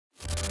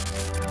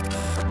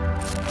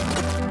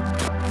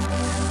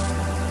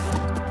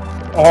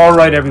All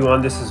right,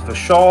 everyone, this is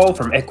Vishal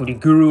from Equity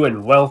Guru,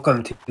 and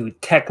welcome to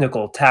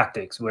Technical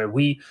Tactics, where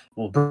we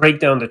will break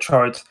down the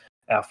charts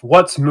of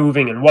what's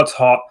moving and what's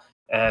hot.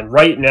 And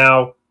right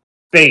now,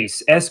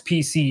 base,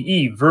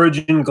 SPCE,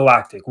 Virgin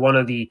Galactic, one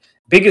of the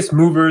biggest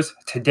movers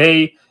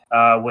today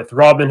with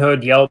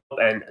Robinhood, Yelp,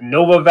 and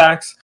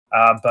Novavax.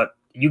 But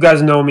you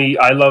guys know me.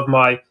 I love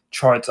my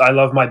charts. I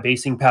love my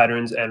basing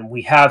patterns, and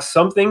we have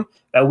something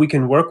that we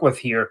can work with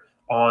here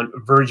on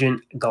Virgin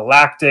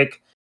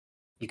Galactic.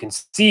 You can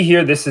see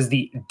here, this is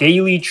the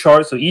daily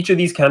chart. So each of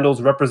these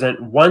candles represent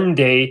 1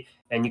 day.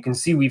 And you can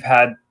see we've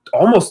had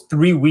almost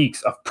 3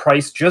 weeks of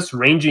price just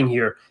ranging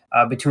here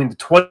between the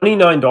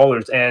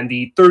 $29 and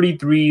the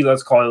 33,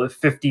 let's call it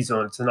 50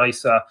 zone. It's a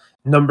nice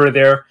number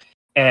there.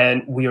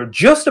 And we are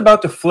just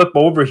about to flip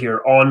over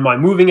here on my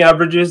moving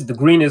averages. The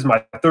green is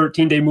my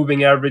 13-day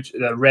moving average.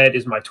 The red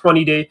is my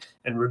 20-day.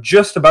 And we're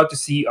just about to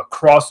see a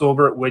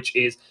crossover, which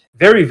is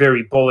very,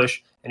 very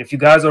bullish. And if you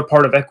guys are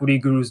part of Equity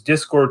Guru's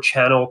Discord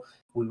channel,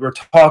 we were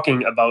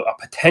talking about a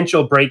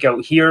potential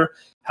breakout here.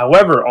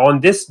 However,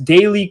 on this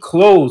daily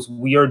close,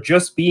 we are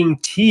just being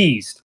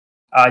teased.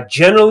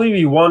 Generally,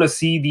 we want to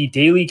see the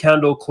daily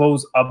candle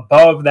close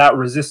above that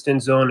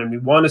resistance zone, and we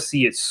want to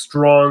see it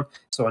strong.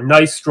 So a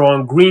nice,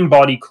 strong green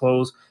body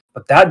close.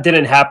 But that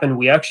didn't happen.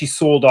 We actually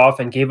sold off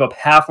and gave up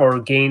half our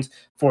gains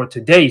for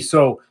today.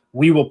 So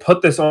we will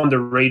put this on the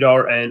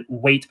radar and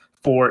wait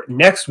for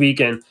next week.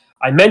 And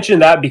I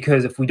mentioned that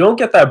because if we don't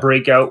get that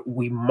breakout,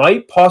 we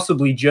might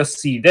possibly just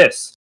see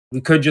this. We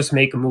could just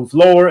make a move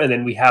lower, and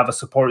then we have a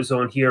support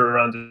zone here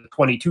around the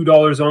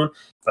 $22 zone.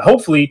 But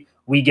hopefully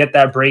we get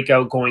that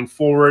breakout going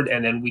forward,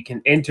 and then we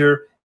can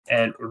enter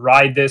and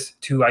ride this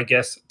to, I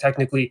guess,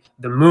 technically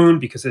the moon,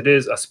 because it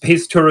is a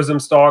space tourism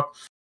stock.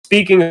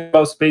 Speaking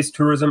about space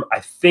tourism, I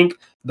think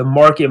the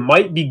market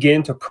might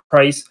begin to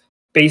price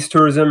space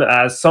tourism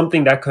as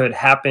something that could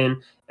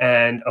happen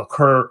and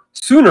occur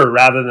sooner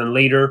rather than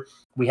later.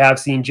 We have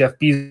seen Jeff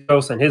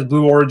Bezos and his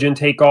Blue Origin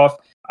take off.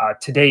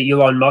 Today,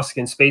 Elon Musk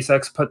and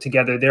SpaceX put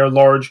together their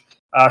large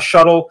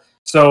shuttle.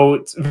 So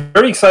it's a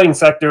very exciting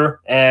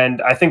sector.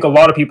 And I think a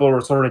lot of people are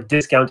sort of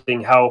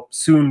discounting how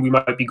soon we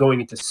might be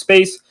going into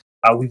space.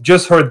 We've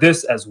just heard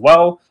this as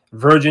well.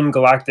 Virgin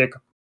Galactic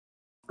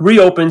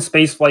reopened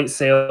spaceflight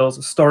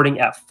sales starting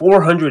at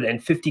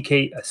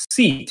 $450K a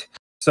seat.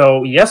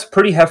 So yes,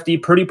 pretty hefty,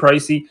 pretty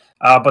pricey,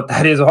 but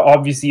that is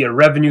obviously a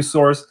revenue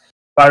source.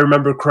 If I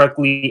remember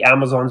correctly,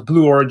 Amazon's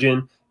Blue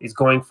Origin is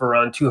going for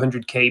around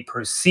 $200K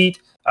per seat,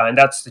 and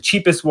that's the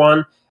cheapest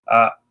one.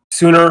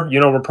 Sooner,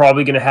 we're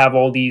probably going to have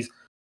all these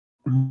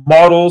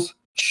models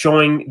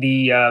showing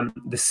the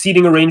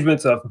seating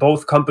arrangements of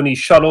both companies'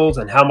 shuttles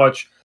and how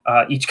much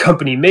each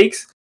company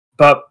makes.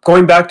 But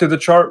going back to the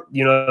chart,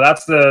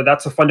 that's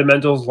the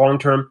fundamentals long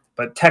term.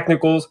 But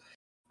technicals,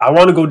 I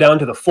want to go down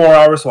to the 4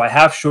 hours. So I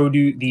have showed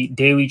you the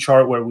daily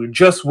chart where we're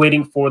just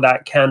waiting for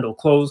that candle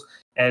close.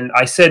 And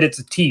I said it's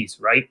a tease,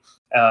 right?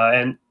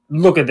 And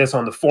look at this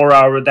on the 4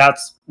 hour.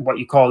 That's what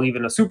you call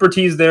even a super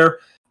tease there.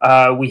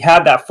 We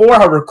had that 4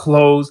 hour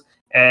close.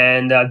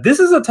 And this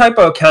is a type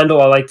of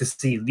candle I like to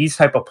see, these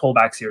type of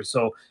pullbacks here.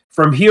 So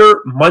from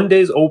here,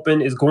 Monday's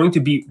open is going to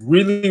be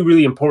really,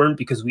 really important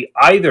because we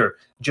either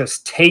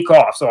just take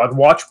off. So I'd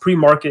watch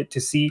pre-market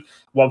to see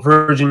what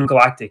Virgin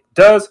Galactic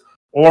does.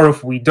 Or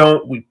if we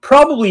don't, we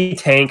probably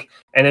tank,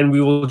 and then we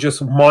will just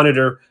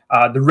monitor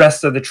the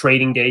rest of the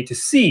trading day to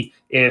see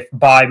if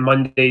by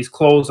Monday's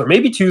close or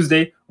maybe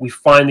Tuesday, we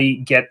finally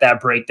get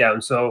that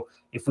breakdown. So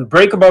if we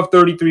break above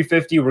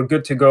 $33.50, we're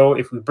good to go.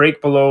 If we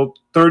break below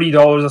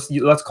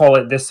 $30, let's call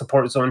it this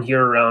support zone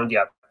here around,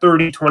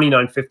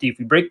 $29.50. If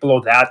we break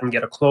below that and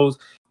get a close,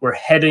 we're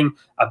heading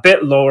a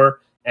bit lower.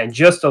 And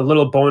just a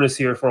little bonus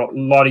here for a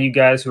lot of you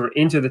guys who are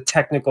into the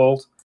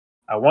technicals.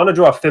 I want to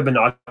draw a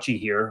Fibonacci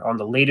here on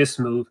the latest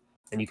move,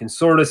 and you can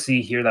sort of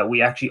see here that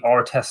we actually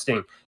are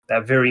testing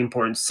that very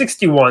important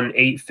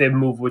 61.8 Fib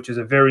move, which is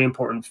a very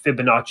important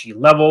Fibonacci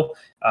level,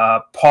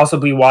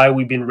 possibly why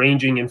we've been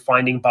ranging and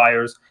finding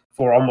buyers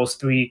for almost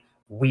 3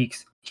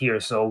 weeks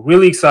here. So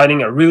really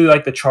exciting. I really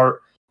like the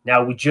chart.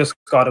 Now we just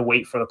got to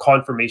wait for the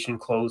confirmation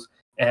close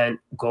and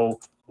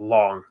go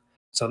long.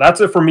 So that's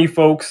it for me,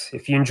 folks.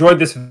 If you enjoyed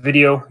this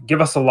video,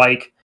 give us a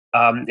like.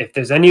 If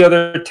there's any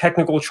other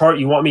technical chart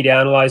you want me to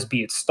analyze,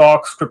 be it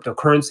stocks,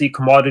 cryptocurrency,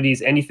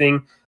 commodities,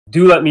 anything,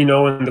 do let me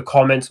know in the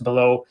comments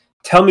below.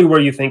 Tell me where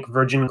you think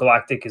Virgin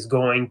Galactic is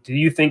going. Do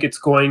you think it's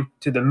going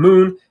to the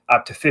moon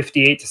up to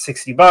 58 to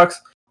 60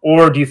 bucks?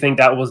 Or do you think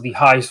that was the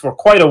highest for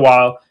quite a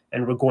while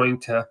and we're going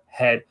to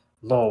head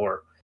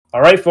lower?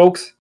 All right,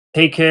 folks,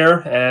 take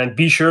care and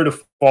be sure to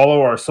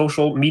follow our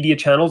social media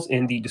channels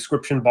in the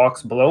description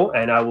box below,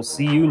 and I will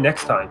see you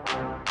next time.